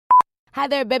Hi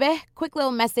there, baby. Quick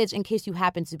little message in case you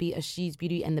happen to be a She's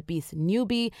Beauty and the Beast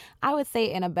newbie. I would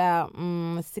say in about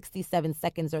 67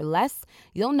 seconds or less,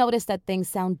 you'll notice that things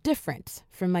sound different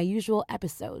from my usual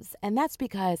episodes. And that's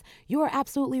because you are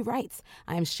absolutely right.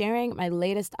 I am sharing my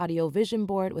latest audio vision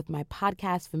board with my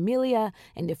podcast, Familia.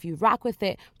 And if you rock with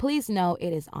it, please know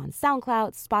it is on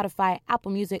SoundCloud, Spotify,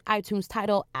 Apple Music, iTunes,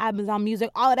 Tidal, Amazon Music,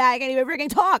 all of that. I can't even freaking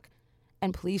talk.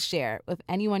 And please share with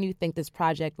anyone you think this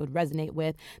project would resonate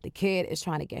with. The kid is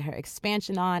trying to get her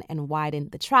expansion on and widen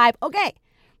the tribe. Okay,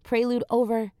 prelude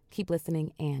over. Keep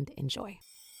listening and enjoy.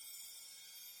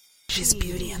 She's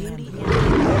Beauty and the Beast.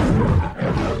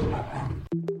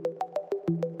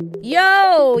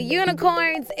 Yo,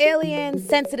 unicorns, aliens,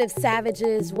 sensitive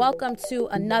savages, welcome to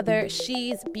another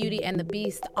She's Beauty and the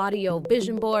Beast audio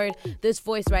vision board. This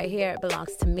voice right here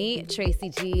belongs to me, Tracy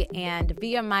G, and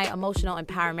via my emotional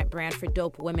empowerment brand for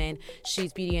dope women,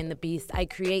 She's Beauty and the Beast, I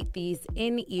create these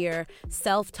in-ear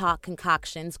self-talk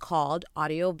concoctions called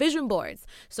audio vision boards.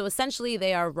 So essentially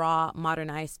they are raw,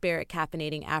 modernized, spirit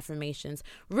caffeinating affirmations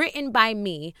written by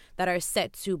me that are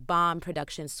set to bomb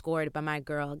productions scored by my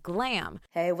girl Glam.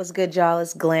 Hey, what's good, y'all?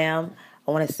 It's Glam.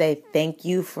 I want to say thank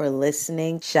you for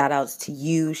listening. Shout outs to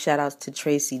you. Shout outs to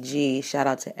Tracy G. Shout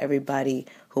out to everybody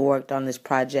who worked on this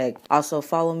project. Also,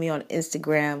 follow me on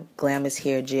Instagram. Glam is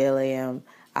here, GLAMISHERE.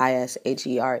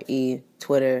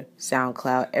 Twitter,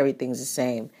 SoundCloud, everything's the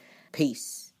same.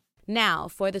 Peace. Now,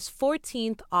 for this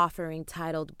 14th offering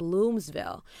titled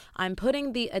Bloomsville, I'm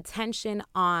putting the attention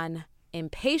on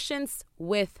impatience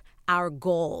with our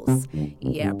goals.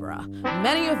 Yeah, bruh.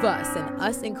 Many of us, and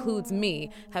us includes me,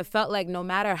 have felt like no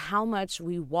matter how much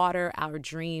we water our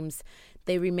dreams,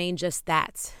 they remain just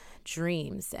that,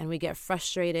 dreams. And we get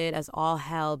frustrated as all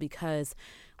hell because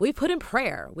we put in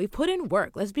prayer, we put in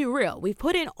work, let's be real. We've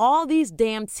put in all these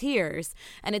damn tears,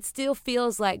 and it still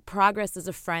feels like progress is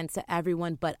a friend to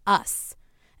everyone but us.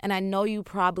 And I know you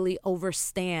probably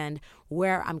understand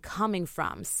where I'm coming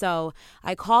from. So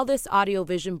I call this audio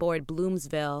vision board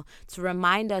Bloomsville to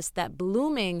remind us that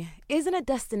blooming isn't a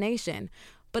destination,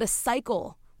 but a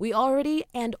cycle we already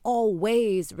and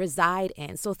always reside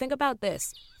in. So think about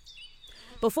this.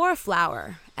 Before a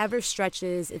flower ever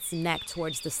stretches its neck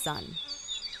towards the sun,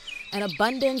 an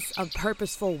abundance of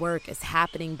purposeful work is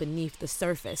happening beneath the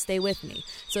surface. Stay with me.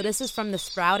 So this is from the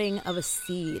sprouting of a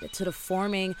seed to the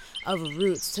forming of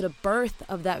roots to the birth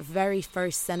of that very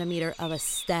first centimeter of a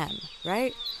stem,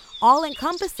 right? All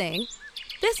encompassing,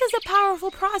 this is a powerful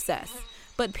process.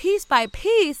 But piece by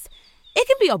piece, it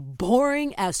can be a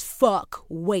boring as fuck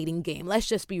waiting game. Let's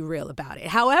just be real about it.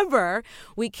 However,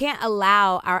 we can't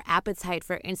allow our appetite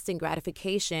for instant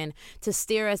gratification to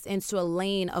steer us into a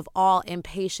lane of all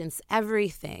impatience,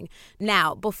 everything.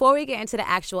 Now, before we get into the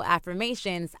actual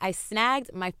affirmations, I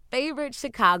snagged my favorite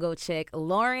Chicago chick,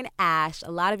 Lauren Ash.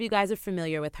 A lot of you guys are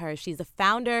familiar with her. She's the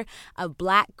founder of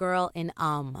Black Girl in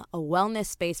a wellness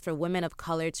space for women of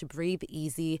color to breathe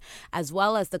easy, as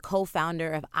well as the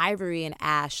co-founder of Ivory and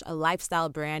Ash, a lifestyle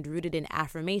brand rooted in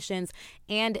affirmations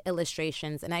and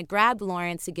illustrations. And I grabbed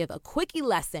Lauren to give a quickie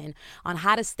lesson on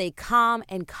how to stay calm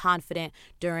and confident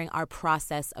during our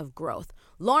process of growth.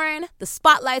 Lauren, the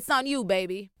spotlight's on you,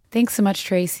 baby. Thanks so much,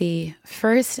 Tracy.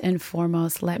 First and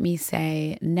foremost, let me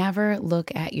say, never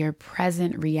look at your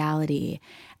present reality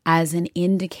as an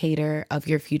indicator of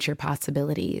your future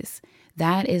possibilities.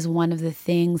 That is one of the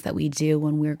things that we do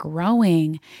when we're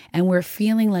growing and we're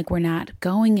feeling like we're not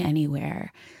going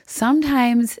anywhere.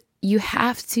 Sometimes you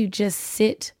have to just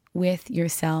sit with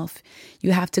yourself.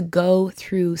 You have to go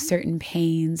through certain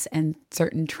pains and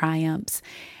certain triumphs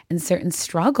and certain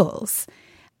struggles.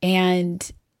 And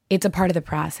it's a part of the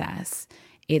process.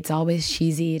 It's always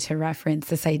cheesy to reference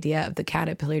this idea of the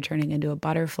caterpillar turning into a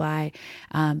butterfly,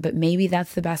 but maybe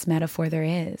that's the best metaphor there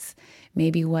is.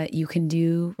 Maybe what you can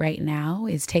do right now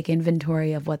is take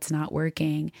inventory of what's not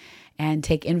working and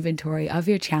take inventory of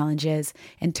your challenges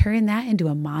and turn that into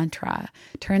a mantra,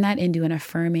 turn that into an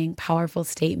affirming, powerful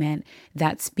statement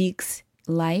that speaks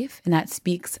life and that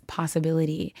speaks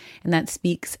possibility and that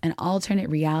speaks an alternate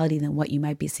reality than what you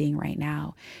might be seeing right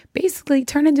now. Basically,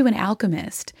 turn into an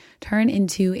alchemist, turn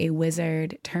into a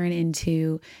wizard, turn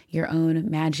into your own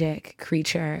magic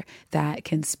creature that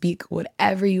can speak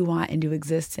whatever you want into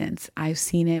existence. I've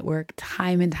seen it work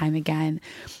time and time again.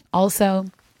 Also,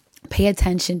 pay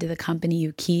attention to the company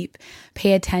you keep,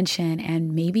 pay attention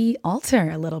and maybe alter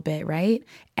a little bit, right?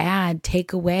 Add,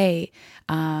 take away,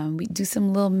 we do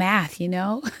some little math,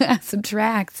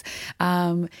 subtract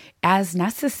as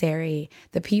necessary.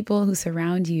 The people who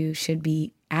surround you should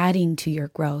be adding to your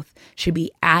growth, should be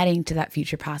adding to that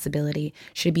future possibility,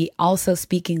 should be also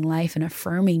speaking life and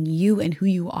affirming you and who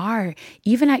you are,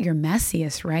 even at your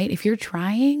messiest, right? If you're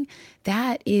trying,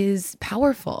 that is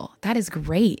powerful. That is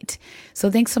great. So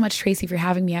thanks so much, Tracy, for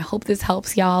having me. I hope this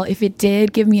helps, y'all. If it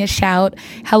did, give me a shout.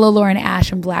 Hello, Lauren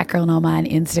Ash and Black Girl Noma on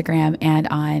Instagram and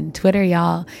on Twitter,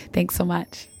 y'all. Thanks so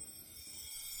much.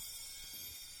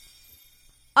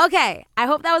 Okay, I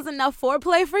hope that was enough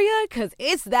foreplay for you, because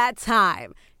it's that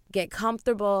time. Get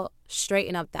comfortable,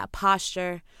 straighten up that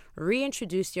posture,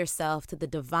 reintroduce yourself to the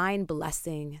divine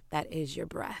blessing that is your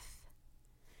breath.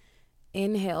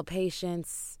 Inhale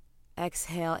patience,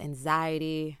 exhale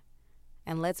anxiety,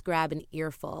 and let's grab an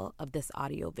earful of this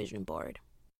audio vision board.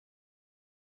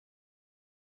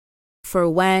 For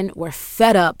when we're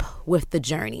fed up with the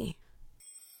journey.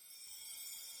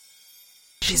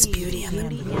 She's beauty in the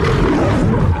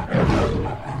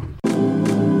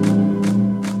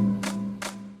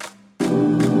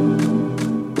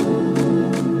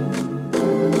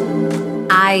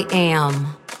I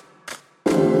am.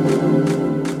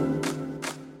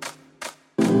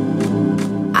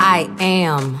 I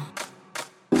am.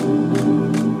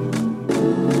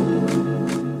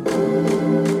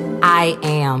 I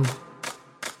am.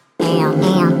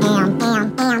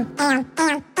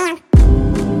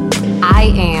 I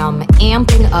am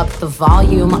amping up the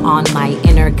volume on my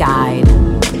inner guide.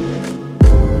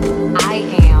 I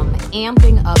am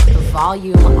amping up the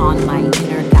volume on my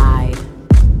inner guide.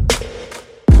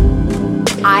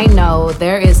 I know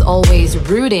there is always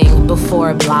rooting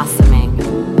before blossoming.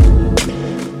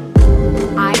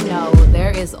 I know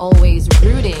there is always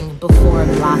rooting before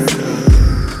blossoming.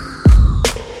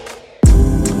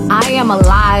 I am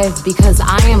alive because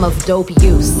I am of dope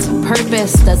use.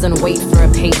 Purpose doesn't wait for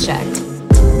a paycheck.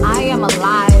 I am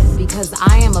alive because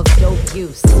I am of dope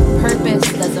use.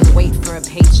 Purpose doesn't wait for a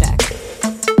paycheck.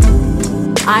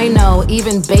 I know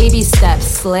even baby steps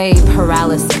slay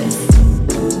paralysis.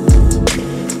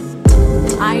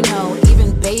 I know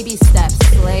even baby steps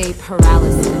slay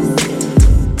paralysis.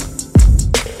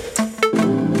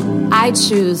 I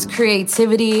choose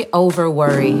creativity over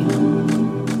worry.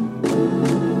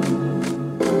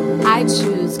 I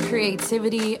choose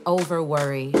creativity over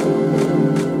worry.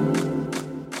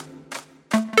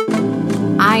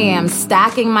 I am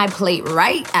stacking my plate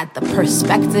right at the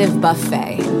perspective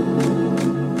buffet.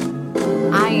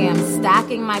 I am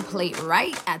stacking my plate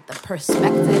right at the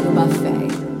perspective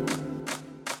buffet.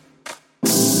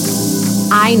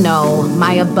 I know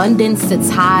my abundance sits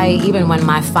high even when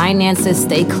my finances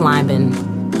stay climbing.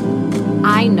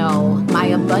 I know my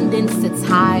abundance sits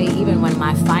high even when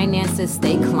my finances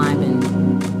stay climbing.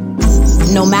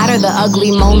 No matter the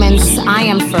ugly moments, I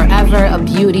am forever a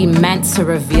beauty meant to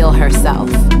reveal herself.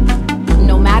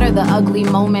 No matter the ugly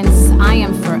moments, I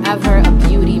am forever a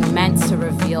beauty meant to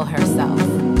reveal herself.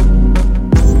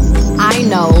 I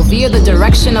know via the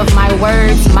direction of my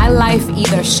words, my life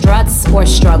either struts or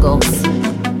struggles.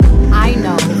 I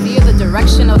know via the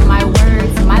direction of my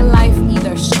words, my life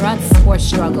either struts or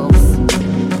struggles.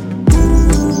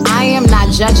 I am not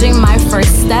judging my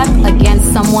first step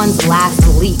against someone's last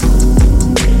leap.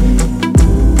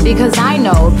 Because I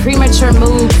know premature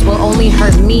moves will only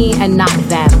hurt me and not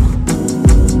them.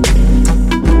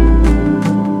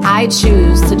 I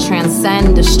choose to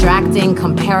transcend distracting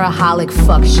comparaholic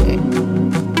fuck shit.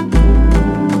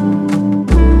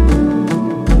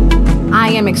 I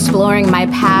am exploring my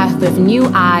path with new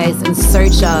eyes in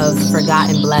search of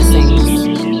forgotten blessings.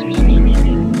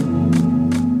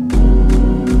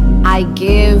 I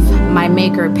give my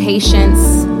maker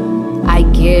patience. I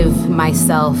give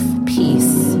myself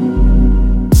peace.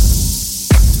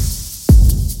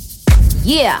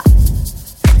 Yeah.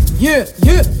 Yeah.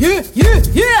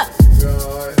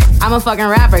 I'm a fucking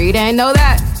rapper. You didn't know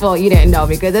that? Well, you didn't know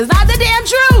because it's not the damn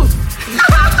truth.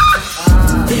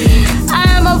 I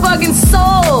am a fucking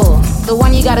soul. The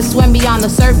one you gotta swim beyond the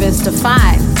surface to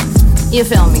find. You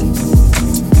feel me?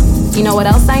 You know what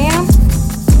else I am?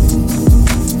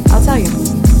 I'll tell you.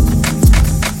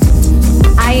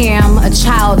 I am a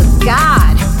child of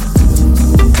God.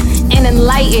 An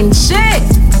enlightened chick.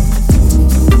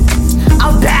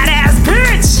 A badass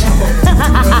bitch.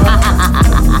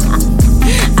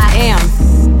 I am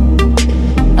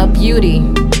a beauty.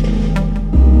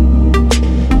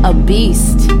 A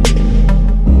beast.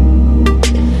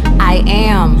 I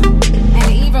am.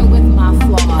 And even with my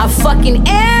flaws, I fucking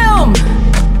am.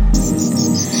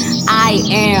 I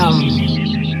am.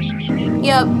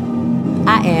 Yep,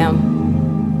 I am.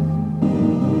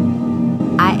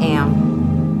 I am.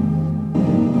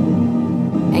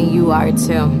 And you are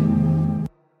too.